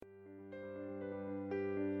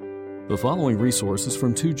The following resource is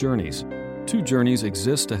from Two Journeys. Two Journeys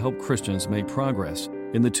exists to help Christians make progress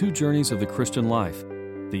in the two journeys of the Christian life,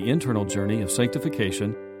 the internal journey of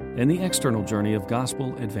sanctification and the external journey of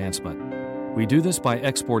gospel advancement. We do this by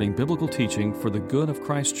exporting biblical teaching for the good of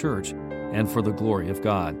Christ's church and for the glory of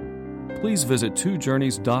God. Please visit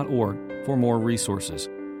twojourneys.org for more resources.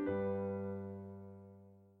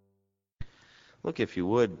 Look, if you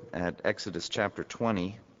would, at Exodus chapter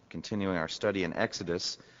 20, continuing our study in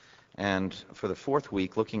Exodus, and for the fourth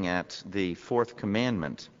week, looking at the fourth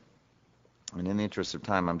commandment. And in the interest of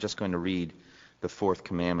time, I'm just going to read the fourth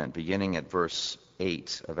commandment, beginning at verse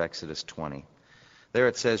 8 of Exodus 20. There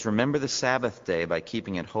it says, "Remember the Sabbath day by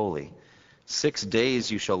keeping it holy. 6 days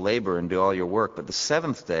you shall labor and do all your work, but the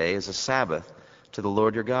seventh day is a Sabbath to the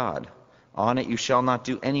Lord your God. On it you shall not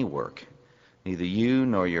do any work, neither you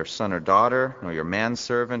nor your son or daughter, nor your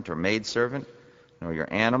manservant or maidservant, nor your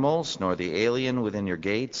animals, nor the alien within your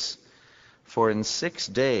gates. For in 6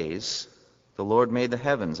 days the Lord made the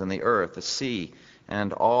heavens and the earth, the sea,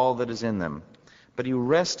 and all that is in them. But he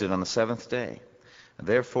rested on the seventh day.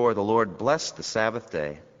 Therefore the Lord blessed the Sabbath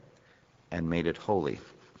day and made it holy."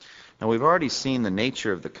 Now we've already seen the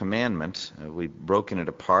nature of the commandment. We've broken it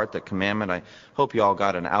apart. The commandment, I hope you all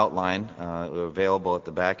got an outline available at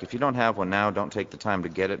the back. If you don't have one now, don't take the time to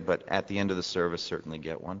get it, but at the end of the service, certainly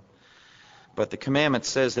get one. But the commandment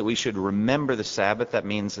says that we should remember the Sabbath. That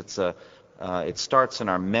means it starts in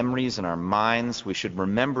our memories and our minds. We should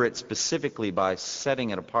remember it specifically by setting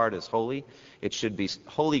it apart as holy. It should be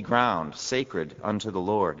holy ground, sacred unto the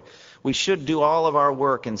Lord. We should do all of our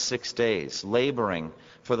work in 6 days, laboring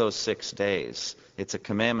for those 6 days. It's a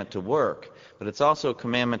commandment to work, but it's also a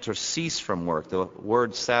commandment to cease from work. The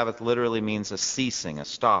word Sabbath literally means a ceasing, a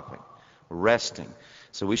stopping, resting.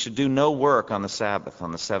 So we should do no work on the Sabbath,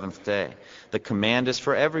 on the seventh day. The command is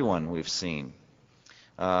for everyone, we've seen.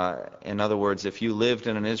 In other words, if you lived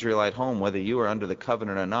in an Israelite home, whether you were under the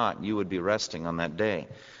covenant or not, you would be resting on that day.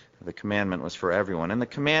 The commandment was for everyone. And the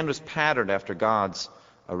command was patterned after God's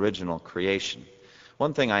original creation.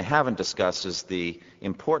 One thing I haven't discussed is the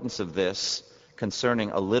importance of this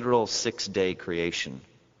concerning a literal 6-day creation.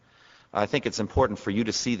 I think it's important for you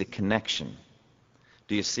to see the connection.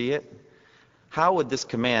 Do you see it? How would this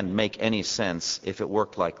command make any sense if it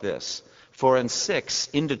worked like this? For in 6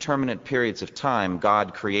 indeterminate periods of time,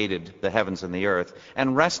 God created the heavens and the earth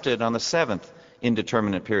and rested on the 7th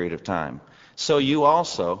indeterminate period of time. So you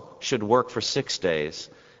also should work for 6 days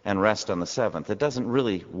and rest on the 7th. It doesn't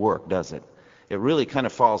really work, does it? It really kind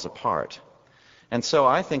of falls apart. And so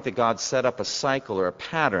I think that God set up a cycle or a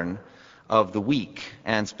pattern of the week,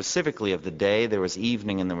 and specifically of the day. There was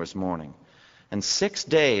evening and there was morning. And 6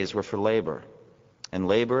 days were for labor. And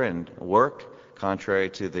labor and work, contrary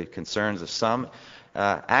to the concerns of some,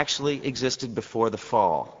 actually existed before the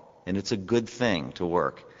fall. And it's a good thing to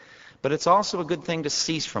work. But it's also a good thing to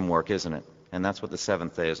cease from work, isn't it? And that's what the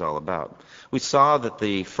seventh day is all about. We saw that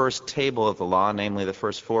the first table of the law, namely the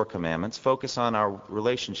first 4 commandments, focus on our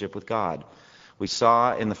relationship with God. We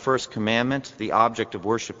saw in the first commandment the object of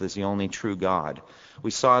worship is the only true God.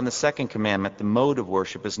 We saw in the second commandment the mode of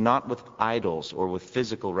worship is not with idols or with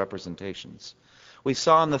physical representations. We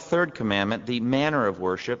saw in the third commandment the manner of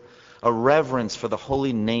worship, a reverence for the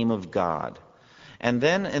holy name of God. And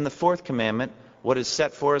then in the fourth commandment, what is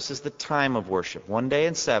set for us is the time of worship. 1 day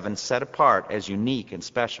in 7 set apart as unique and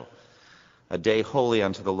special. A day holy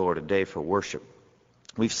unto the Lord, a day for worship.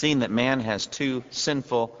 We've seen that man has 2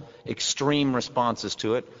 sinful, extreme responses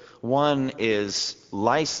to it. One is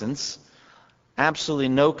license, absolutely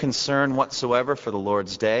no concern whatsoever for the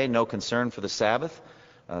Lord's day, no concern for the Sabbath.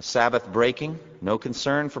 Sabbath breaking, no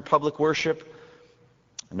concern for public worship,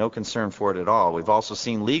 no concern for it at all. We've also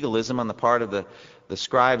seen legalism on the part of the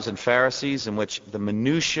scribes and Pharisees, in which the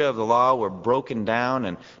minutiae of the law were broken down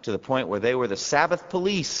and to the point where they were the Sabbath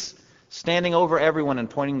police, standing over everyone and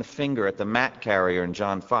pointing the finger at the mat carrier in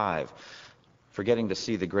John 5, forgetting to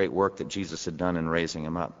see the great work that Jesus had done in raising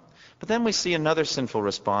him up. But then we see another sinful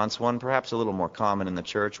response, one perhaps a little more common in the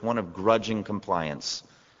church, one of grudging compliance.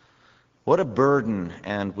 What a burden,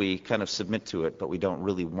 and we kind of submit to it, but we don't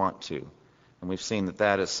really want to. And we've seen that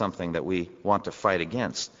that is something that we want to fight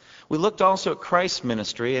against. We looked also at Christ's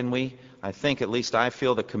ministry, and I think, at least I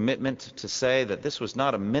feel the commitment to say that this was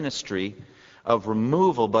not a ministry of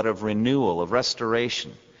removal, but of renewal, of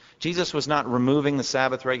restoration. Jesus was not removing the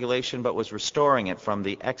Sabbath regulation, but was restoring it from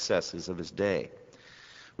the excesses of his day.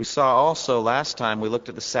 We saw also last time we looked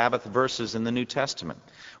at the Sabbath verses in the New Testament.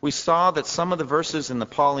 We saw that some of the verses in the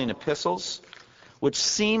Pauline epistles which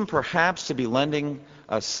seem perhaps to be lending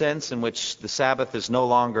a sense in which the Sabbath is no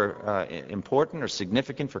longer important or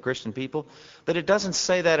significant for Christian people, but it doesn't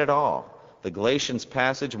say that at all. The Galatians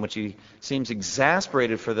passage, in which he seems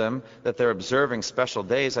exasperated for them that they're observing special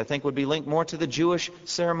days, I think would be linked more to the Jewish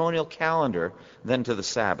ceremonial calendar than to the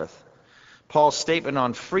Sabbath. Paul's statement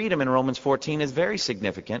on freedom in Romans 14 is very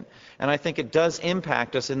significant, and I think it does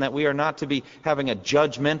impact us in that we are not to be having a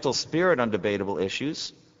judgmental spirit on debatable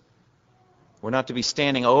issues. We're not to be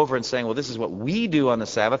standing over and saying, well, this is what we do on the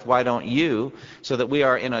Sabbath, why don't you? So that we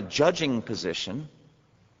are in a judging position.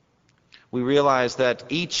 We realize that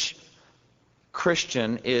each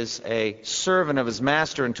Christian is a servant of his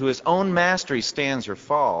master, and to his own master he stands or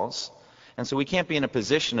falls. And so we can't be in a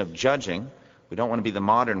position of judging. We don't want to be the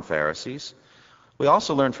modern Pharisees. We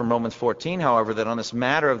also learn from Romans 14, however, that on this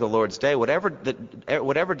matter of the Lord's Day,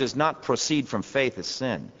 whatever does not proceed from faith is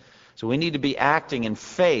sin. So we need to be acting in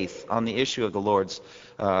faith on the issue of the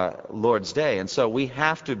Lord's Day. And so we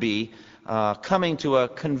have to be coming to a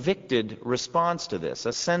convicted response to this,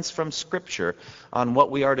 a sense from Scripture on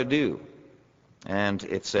what we are to do. And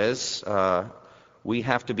it says we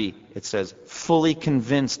have to be, fully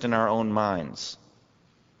convinced in our own minds.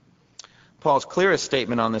 Paul's clearest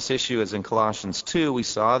statement on this issue is in Colossians 2. We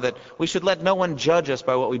saw that we should let no one judge us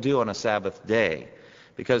by what we do on a Sabbath day,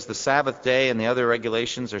 because the Sabbath day and the other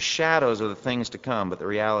regulations are shadows of the things to come, but the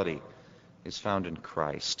reality is found in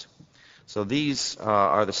Christ. So these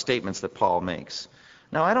are the statements that Paul makes.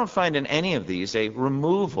 Now, I don't find in any of these a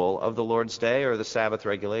removal of the Lord's Day or the Sabbath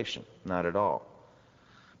regulation. Not at all.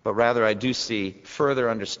 But rather, I do see further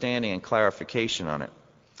understanding and clarification on it.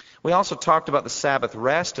 We also talked about the Sabbath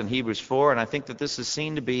rest in Hebrews 4, and I think that this is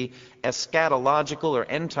seen to be eschatological or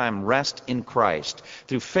end-time rest in Christ.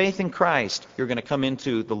 Through faith in Christ, you're going to come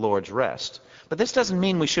into the Lord's rest. But this doesn't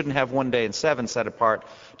mean we shouldn't have one day in 7 set apart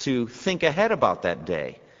to think ahead about that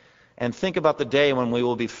day and think about the day when we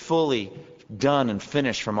will be fully done and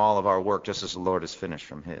finished from all of our work, just as the Lord is finished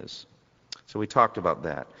from His. So we talked about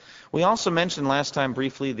that. We also mentioned last time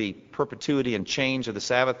briefly the perpetuity and change of the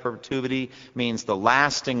Sabbath. Perpetuity means the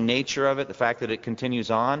lasting nature of it, the fact that it continues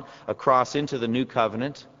on across into the new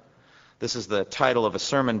covenant. This is the title of a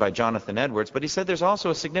sermon by Jonathan Edwards. But he said there's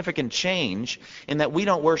also a significant change in that we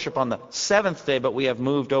don't worship on the 7th day, but we have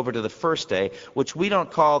moved over to the first day, which we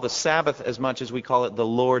don't call the Sabbath as much as we call it the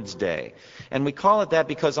Lord's Day. And we call it that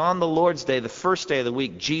because on the Lord's Day, the first day of the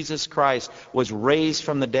week, Jesus Christ was raised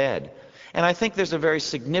from the dead. And I think there's a very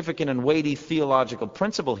significant and weighty theological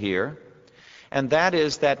principle here, and that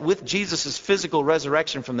is that with Jesus' physical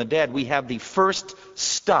resurrection from the dead, we have the first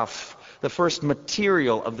stuff, the first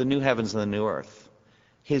material of the new heavens and the new earth,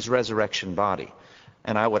 His resurrection body.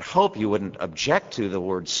 And I would hope you wouldn't object to the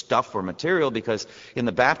word stuff or material, because in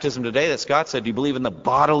the baptism today that Scott said, do you believe in the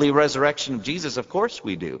bodily resurrection of Jesus? Of course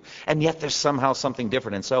we do. And yet there's somehow something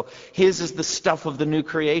different. And so His is the stuff of the new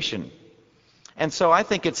creation. And so I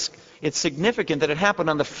think it's significant that it happened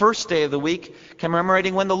on the first day of the week,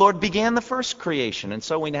 commemorating when the Lord began the first creation. And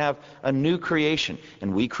so we have a new creation.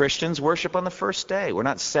 And we Christians worship on the first day. We're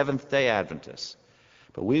not Seventh-day Adventists.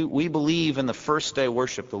 But we believe in the first day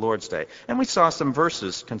worship, the Lord's Day. And we saw some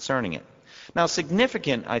verses concerning it. Now,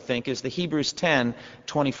 significant, I think, is the Hebrews 10,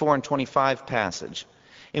 24 and 25 passage,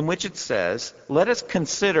 in which it says, "Let us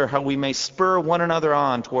consider how we may spur one another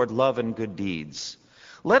on toward love and good deeds.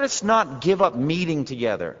 Let us not give up meeting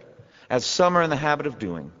together, as some are in the habit of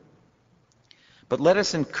doing, but let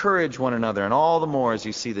us encourage one another, and all the more as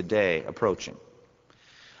you see the day approaching."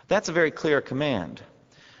 That's a very clear command.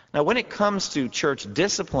 Now, when it comes to church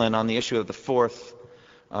discipline on the issue of the fourth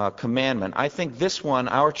commandment, I think this one,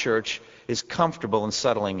 our church, is comfortable in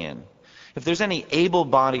settling in. If there's any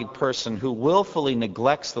able-bodied person who willfully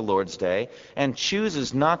neglects the Lord's Day and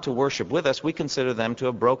chooses not to worship with us, we consider them to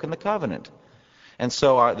have broken the covenant. And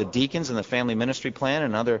so the deacons and the family ministry plan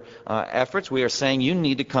and other efforts, we are saying you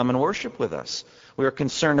need to come and worship with us. We are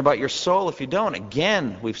concerned about your soul if you don't.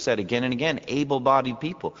 Again, we've said again and again, able-bodied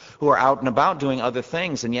people who are out and about doing other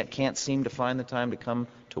things and yet can't seem to find the time to come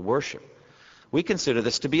to worship. We consider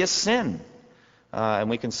this to be a sin. And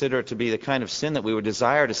we consider it to be the kind of sin that we would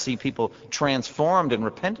desire to see people transformed and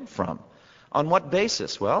repentant from. On what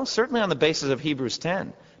basis? Well, certainly on the basis of Hebrews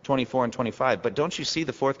 10, 24 and 25. But don't you see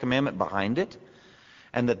the fourth commandment behind it?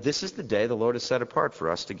 And that this is the day the Lord has set apart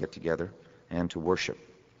for us to get together and to worship.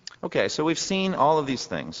 Okay, so we've seen all of these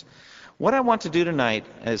things. What I want to do tonight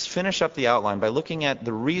is finish up the outline by looking at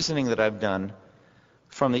the reasoning that I've done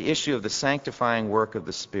from the issue of the sanctifying work of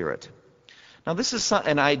the Spirit. Now, this is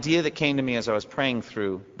an idea that came to me as I was praying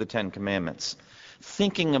through the Ten Commandments,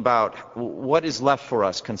 thinking about what is left for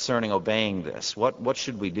us concerning obeying this. What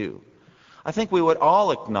should we do? I think we would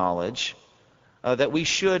all acknowledge that we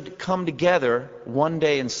should come together one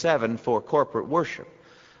day in 7 for corporate worship.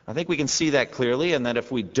 I think we can see that clearly, and that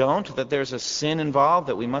if we don't, that there's a sin involved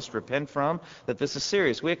that we must repent from, that this is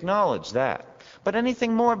serious. We acknowledge that. But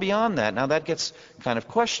anything more beyond that, now that gets kind of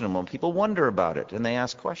questionable. People wonder about it, and they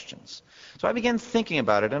ask questions. So I began thinking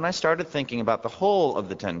about it, and I started thinking about the whole of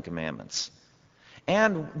the Ten Commandments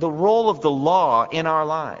and the role of the law in our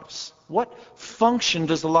lives. What function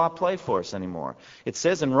does the law play for us anymore? It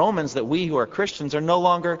says in Romans that we who are Christians are no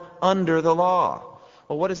longer under the law.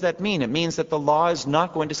 Well, what does that mean? It means that the law is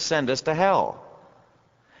not going to send us to hell.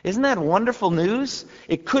 Isn't that wonderful news?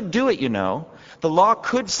 It could do it, you know. The law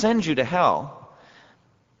could send you to hell.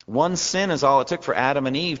 One sin is all it took for Adam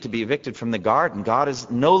and Eve to be evicted from the garden. God is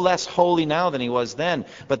no less holy now than he was then.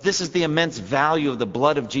 But this is the immense value of the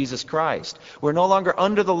blood of Jesus Christ. We're no longer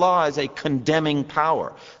under the law as a condemning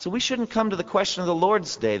power. So we shouldn't come to the question of the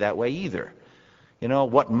Lord's Day that way either. You know,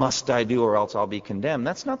 what must I do or else I'll be condemned?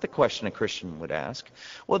 That's not the question a Christian would ask.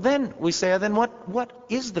 Well, then we say, then what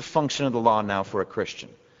is the function of the law now for a Christian?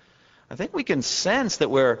 I think we can sense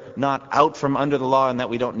that we're not out from under the law and that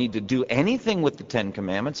we don't need to do anything with the Ten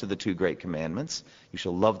Commandments or the two great commandments. You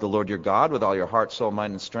shall love the Lord your God with all your heart, soul,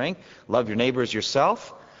 mind, and strength. Love your neighbor as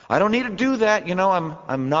yourself. I don't need to do that. You know,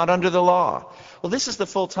 I'm not under the law. Well, this is the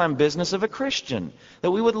full-time business of a Christian,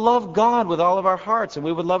 that we would love God with all of our hearts and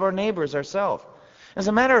we would love our neighbors ourselves. As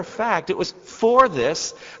a matter of fact, it was for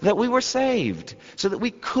this that we were saved, so that we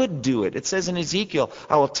could do it. It says in Ezekiel,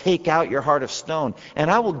 I will take out your heart of stone, and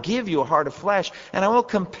I will give you a heart of flesh, and I will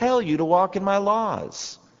compel you to walk in my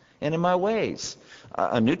laws and in my ways.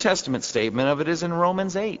 A New Testament statement of it is in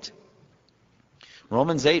Romans 8.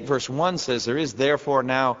 Romans 8 verse 1 says, there is therefore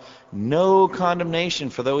now no condemnation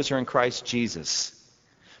for those who are in Christ Jesus.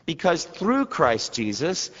 Because through Christ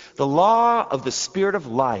Jesus, the law of the Spirit of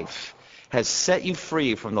life has set you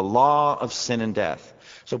free from the law of sin and death.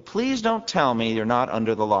 So please don't tell me you're not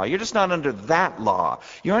under the law. You're just not under that law.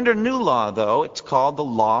 You're under a new law, though. It's called the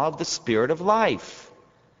law of the Spirit of life.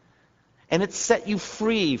 And it set you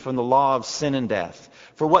free from the law of sin and death.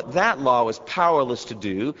 For what that law was powerless to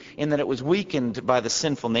do, in that it was weakened by the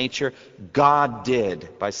sinful nature, God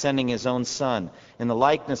did by sending his own Son in the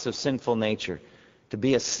likeness of sinful nature to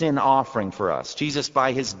be a sin offering for us. Jesus,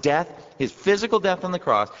 by his death, his physical death on the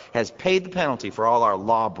cross, has paid the penalty for all our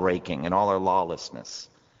law breaking and all our lawlessness.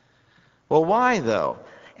 Well, why though?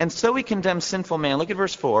 And so he condemns sinful man. Look at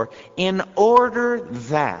verse 4. In order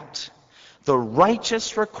that the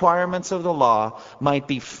righteous requirements of the law might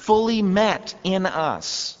be fully met in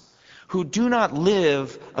us, who do not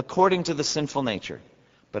live according to the sinful nature,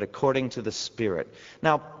 but according to the Spirit.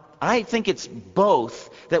 Now, I think it's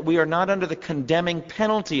both that we are not under the condemning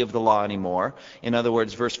penalty of the law anymore. In other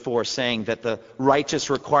words, verse 4 saying that the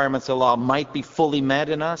righteous requirements of the law might be fully met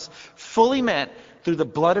in us. Fully met through the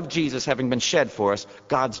blood of Jesus having been shed for us.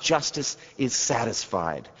 God's justice is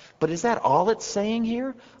satisfied. But is that all it's saying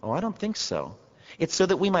here? Oh, I don't think so. It's so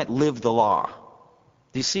that we might live the law.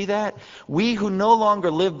 Do you see that? We who no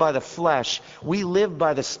longer live by the flesh, we live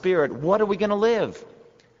by the Spirit. What are we going to live?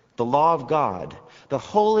 The law of God. The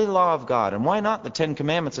holy law of God. And why not the Ten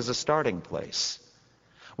Commandments as a starting place?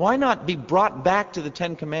 Why not be brought back to the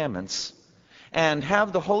Ten Commandments and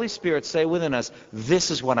have the Holy Spirit say within us,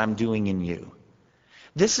 this is what I'm doing in you.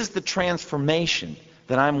 This is the transformation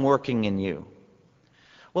that I'm working in you.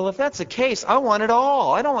 Well, if that's the case, I want it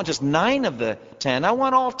all. I don't want just 9 of the 10. I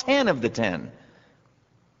want all 10 of the 10.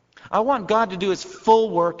 I want God to do his full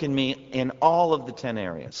work in me in all of the 10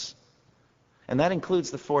 areas. And that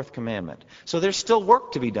includes the 4th commandment. So there's still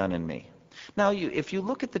work to be done in me. Now, if you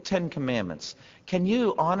look at the 10 commandments, can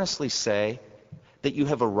you honestly say that you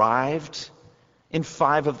have arrived in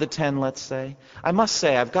 5 of the 10, let's say? I must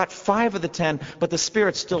say, I've got 5 of the 10, but the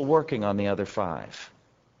Spirit's still working on the other 5.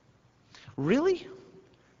 Really?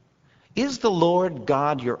 Is the Lord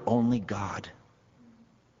God your only God?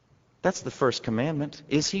 That's the first commandment.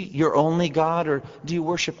 Is he your only God, or do you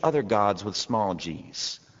worship other gods with small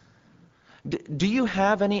g's? Do you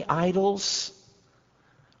have any idols?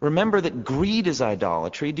 Remember that greed is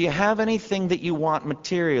idolatry. Do you have anything that you want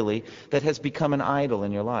materially that has become an idol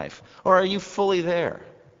in your life? Or are you fully there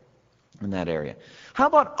in that area? How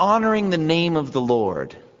about honoring the name of the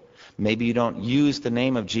Lord? Maybe you don't use the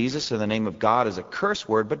name of Jesus or the name of God as a curse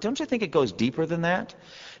word, but don't you think it goes deeper than that?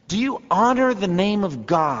 Do you honor the name of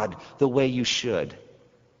God the way you should?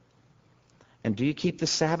 And do you keep the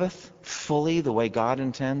Sabbath fully the way God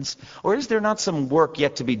intends? Or is there not some work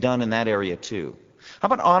yet to be done in that area too? How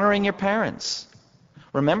about honoring your parents?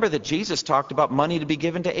 Remember that Jesus talked about money to be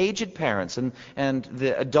given to aged parents, and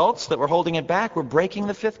the adults that were holding it back were breaking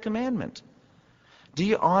the 5th commandment. Do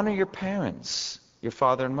you honor your parents, your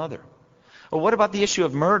father and mother? Well, what about the issue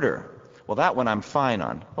of murder? Well, that one I'm fine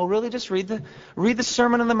on. Oh, really? Just read the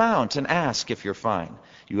Sermon on the Mount and ask if you're fine.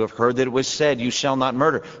 You have heard that it was said, you shall not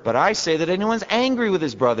murder. But I say that anyone's angry with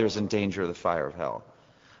his brother is in danger of the fire of hell.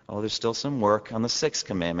 Oh, there's still some work on the sixth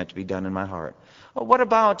commandment to be done in my heart. Oh, what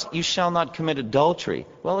about you shall not commit adultery?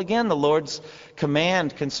 Well, again, the Lord's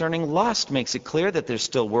command concerning lust makes it clear that there's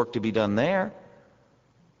still work to be done there.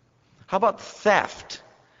 How about theft?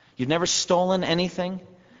 You've never stolen anything?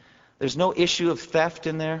 There's no issue of theft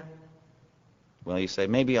in there? Well, you say,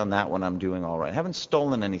 maybe on that one I'm doing all right. I haven't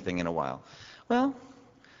stolen anything in a while. Well,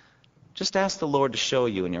 just ask the Lord to show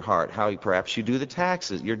you in your heart how perhaps you do the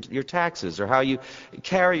taxes, your taxes, or how you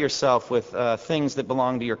carry yourself with things that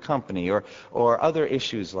belong to your company, or other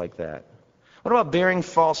issues like that. What about bearing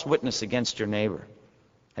false witness against your neighbor?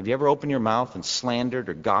 Have you ever opened your mouth and slandered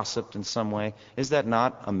or gossiped in some way? Is that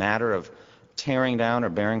not a matter of tearing down or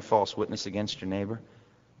bearing false witness against your neighbor?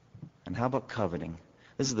 And how about coveting?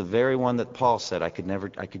 This is the very one that Paul said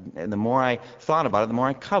and the more I thought about it, the more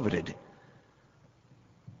I coveted.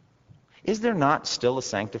 Is there not still a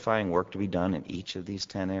sanctifying work to be done in each of these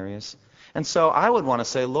 10 areas? And so I would want to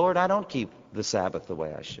say, Lord, I don't keep the Sabbath the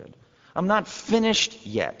way I should. I'm not finished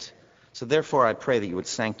yet. So therefore I pray that you would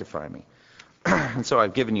sanctify me. And so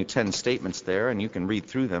I've given you 10 statements there, and you can read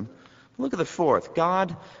through them. Look at the fourth.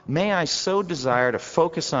 God, may I so desire to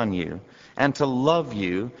focus on you and to love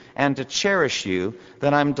you and to cherish you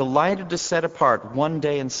that I'm delighted to set apart one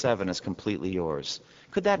day in 7 as completely yours.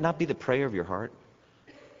 Could that not be the prayer of your heart?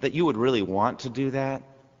 That you would really want to do that?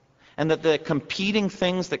 And that the competing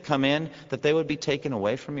things that come in, that they would be taken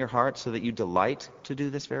away from your heart so that you delight to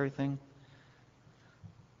do this very thing?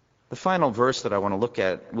 The final verse that I want to look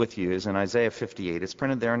at with you is in Isaiah 58. It's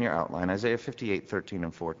printed there in your outline, Isaiah 58, 13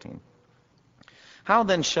 and 14. How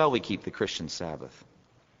then shall we keep the Christian Sabbath?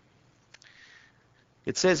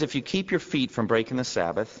 It says, if you keep your feet from breaking the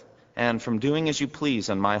Sabbath and from doing as you please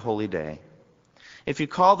on my holy day, if you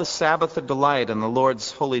call the Sabbath a delight and the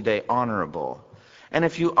Lord's holy day honorable, and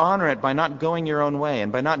if you honor it by not going your own way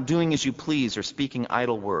and by not doing as you please or speaking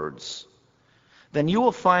idle words, then you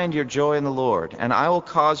will find your joy in the Lord, and I will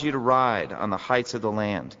cause you to ride on the heights of the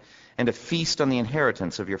land and to feast on the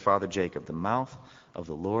inheritance of your father Jacob. The mouth of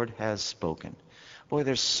the Lord has spoken. Boy,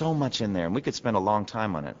 there's so much in there, and we could spend a long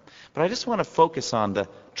time on it. But I just want to focus on the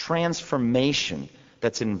transformation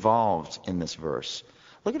that's involved in this verse.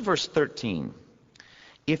 Look at verse 13.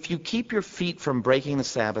 If you keep your feet from breaking the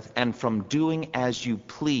Sabbath and from doing as you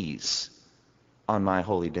please on my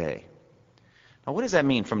holy day. Now, what does that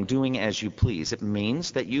mean, from doing as you please? It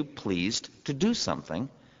means that you pleased to do something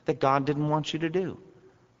that God didn't want you to do.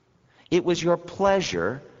 It was your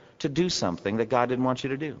pleasure to do something that God didn't want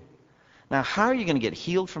you to do. Now, how are you going to get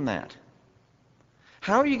healed from that?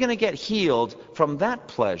 How are you going to get healed from that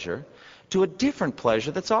pleasure to a different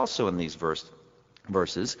pleasure that's also in these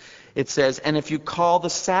verses? It says, and if you call the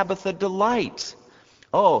Sabbath a delight.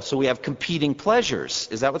 Oh, so we have competing pleasures.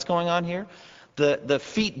 Is that what's going on here? The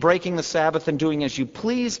feet breaking the Sabbath and doing as you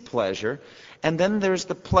please pleasure. And then there's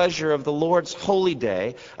the pleasure of the Lord's holy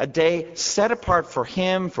day, a day set apart for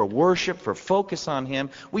Him, for worship, for focus on Him.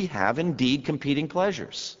 We have indeed competing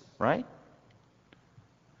pleasures, right?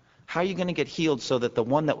 How are you going to get healed so that the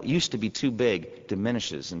one that used to be too big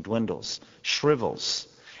diminishes and dwindles, shrivels,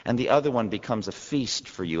 and the other one becomes a feast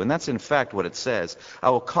for you? And that's in fact what it says.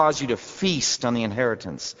 I will cause you to feast on the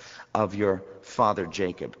inheritance of your father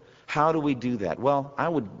Jacob. How do we do that? Well, I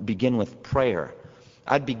would begin with prayer.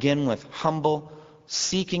 I'd begin with humble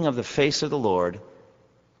seeking of the face of the Lord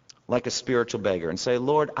like a spiritual beggar and say,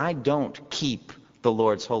 Lord, I don't keep the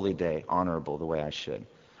Lord's holy day honorable the way I should.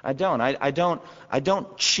 I don't. I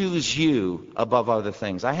don't choose you above other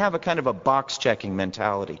things. I have a kind of a box-checking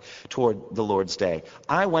mentality toward the Lord's day.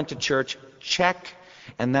 I went to church, check,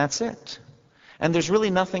 and that's it. And there's really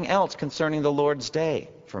nothing else concerning the Lord's day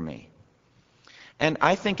for me. And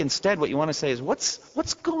I think instead what you want to say is,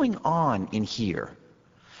 what's going on in here?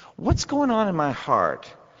 What's going on in my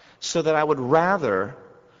heart so that I would rather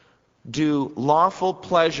do lawful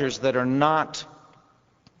pleasures that are not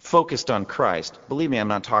focused on Christ? Believe me, I'm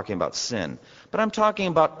not talking about sin, but I'm talking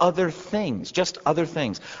about other things, just other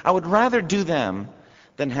things. I would rather do them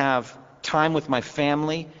than have time with my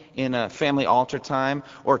family in a family altar time,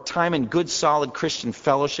 or time in good solid Christian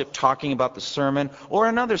fellowship talking about the sermon, or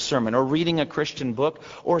another sermon, or reading a Christian book,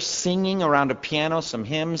 or singing around a piano some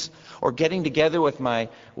hymns, or getting together with my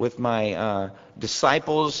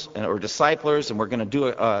disciples or disciplers, and we're going to do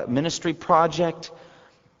a ministry project.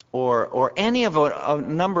 or any of a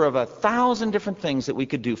number of 1,000 different things that we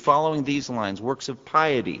could do following these lines, works of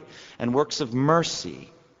piety and works of mercy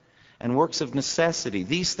and works of necessity,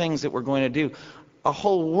 these things that we're going to do, a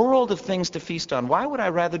whole world of things to feast on. Why would I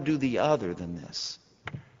rather do the other than this?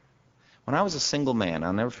 When I was a single man,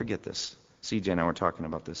 I'll never forget this. CJ and I were talking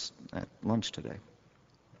about this at lunch today.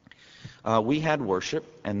 We had worship,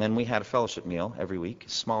 and then we had a fellowship meal every week,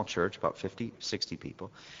 small church, about 50, 60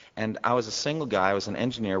 people. And I was a single guy. I was an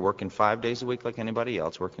engineer working 5 days a week like anybody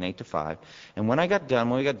else, working 8 to 5. And when we got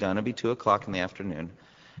done, it'd be 2 o'clock in the afternoon.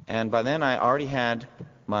 And by then I already had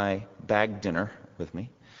my bagged dinner with me.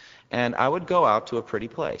 And I would go out to a pretty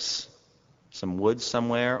place, some woods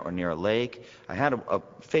somewhere or near a lake. I had a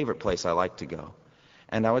favorite place I liked to go.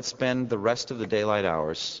 And I would spend the rest of the daylight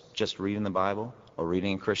hours just reading the Bible or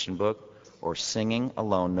reading a Christian book or singing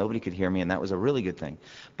alone. Nobody could hear me, and that was a really good thing.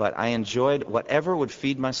 But I enjoyed whatever would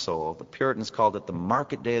feed my soul. The Puritans called it the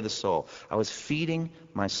market day of the soul. I was feeding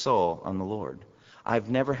my soul on the Lord. I've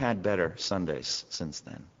never had better Sundays since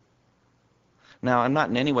then. Now, I'm not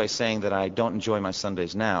in any way saying that I don't enjoy my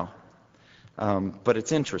Sundays now, but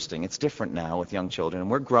it's interesting. It's different now with young children,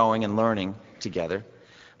 and we're growing and learning together.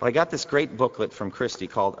 But I got this great booklet from Christy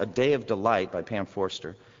called A Day of Delight by Pam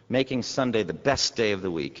Forster, making Sunday the best day of the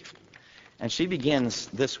week. And she begins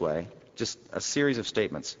this way, just a series of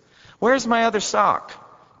statements. Where's my other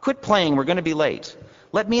sock? Quit playing, we're going to be late.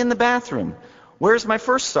 Let me in the bathroom. Where's my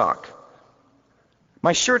first sock?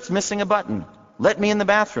 My shirt's missing a button. Let me in the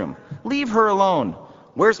bathroom. Leave her alone.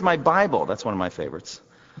 Where's my Bible? That's one of my favorites.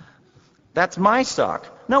 That's my sock.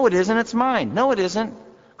 No, it isn't. It's mine. No, it isn't.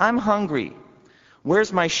 I'm hungry.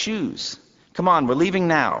 Where's my shoes? Come on, we're leaving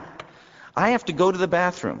now. I have to go to the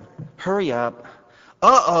bathroom. Hurry up.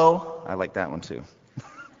 Uh-oh. I like that one too.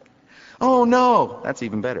 Oh, no. That's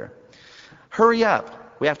even better. Hurry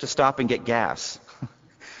up. We have to stop and get gas.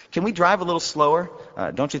 Can we drive a little slower?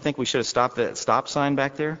 Don't you think we should have stopped the stop sign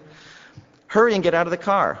back there? Hurry and get out of the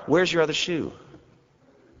car. Where's your other shoe?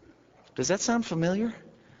 Does that sound familiar?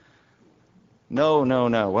 No.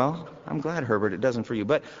 Well, I'm glad, Herbert, it doesn't for you.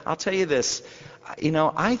 But I'll tell you this.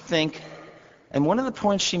 I think, and one of the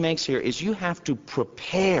points she makes here is you have to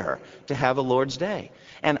prepare to have a Lord's Day.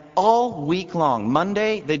 And all week long,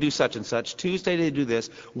 Monday they do such and such, Tuesday they do this,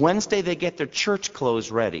 Wednesday they get their church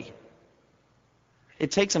clothes ready.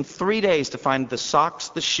 It takes them 3 days to find the socks,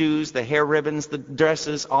 the shoes, the hair ribbons, the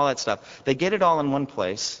dresses, all that stuff. They get it all in one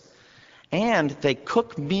place. And they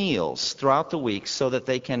cook meals throughout the week so that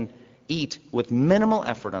they can eat with minimal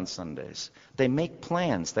effort on Sundays. They make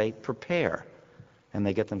plans, they prepare, and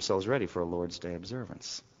they get themselves ready for a Lord's Day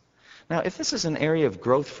observance. Now, if this is an area of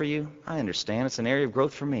growth for you, I understand. It's an area of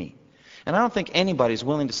growth for me. And I don't think anybody's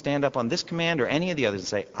willing to stand up on this command or any of the others and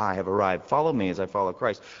say, I have arrived. Follow me as I follow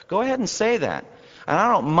Christ. Go ahead and say that. And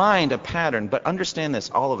I don't mind a pattern, but understand this,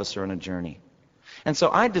 all of us are on a journey. And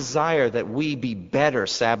so I desire that we be better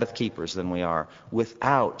Sabbath keepers than we are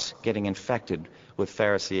without getting infected with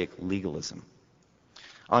Pharisaic legalism.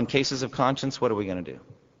 On cases of conscience, what are we going to do?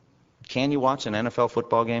 Can you watch an NFL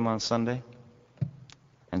football game on Sunday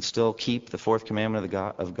and still keep the fourth commandment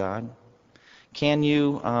of God? Can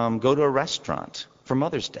you go to a restaurant for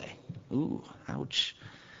Mother's Day? Ooh, ouch.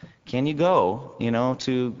 Can you go,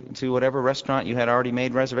 to whatever restaurant you had already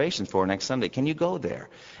made reservations for next Sunday? Can you go there?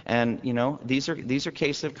 And, these are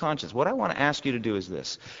cases of conscience. What I want to ask you to do is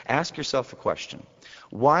this. Ask yourself a question.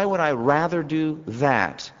 Why would I rather do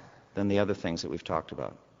that than the other things that we've talked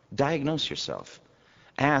about? Diagnose yourself.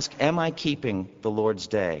 Ask, am I keeping the Lord's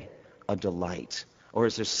Day a delight? Or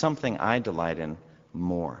is there something I delight in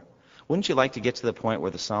more? Wouldn't you like to get to the point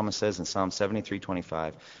where the psalmist says in Psalm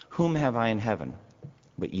 73:25, whom have I in heaven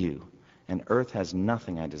but you, and earth has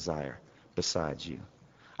nothing I desire besides you?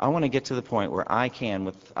 I want to get to the point where I can,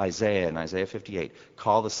 with Isaiah in Isaiah 58,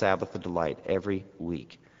 call the Sabbath a delight every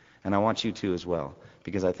week. And I want you to as well,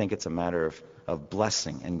 because I think it's a matter of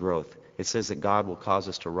blessing and growth. It says that God will cause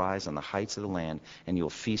us to rise on the heights of the land, and you'll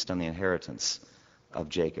feast on the inheritance of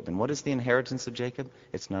Jacob. And what is the inheritance of Jacob?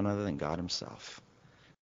 It's none other than God himself.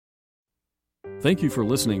 Thank you for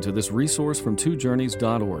listening to this resource from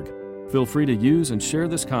twojourneys.org. Feel free to use and share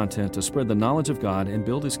this content to spread the knowledge of God and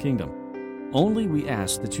build his kingdom. Only we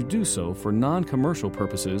ask that you do so for non-commercial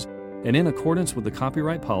purposes and in accordance with the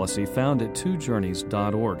copyright policy found at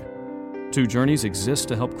twojourneys.org. Two Journeys exists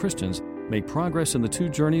to help Christians make progress in the two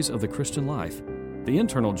journeys of the Christian life, the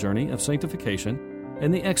internal journey of sanctification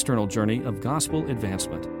and the external journey of gospel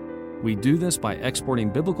advancement. We do this by exporting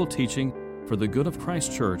biblical teaching for the good of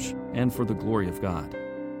Christ's church and for the glory of God.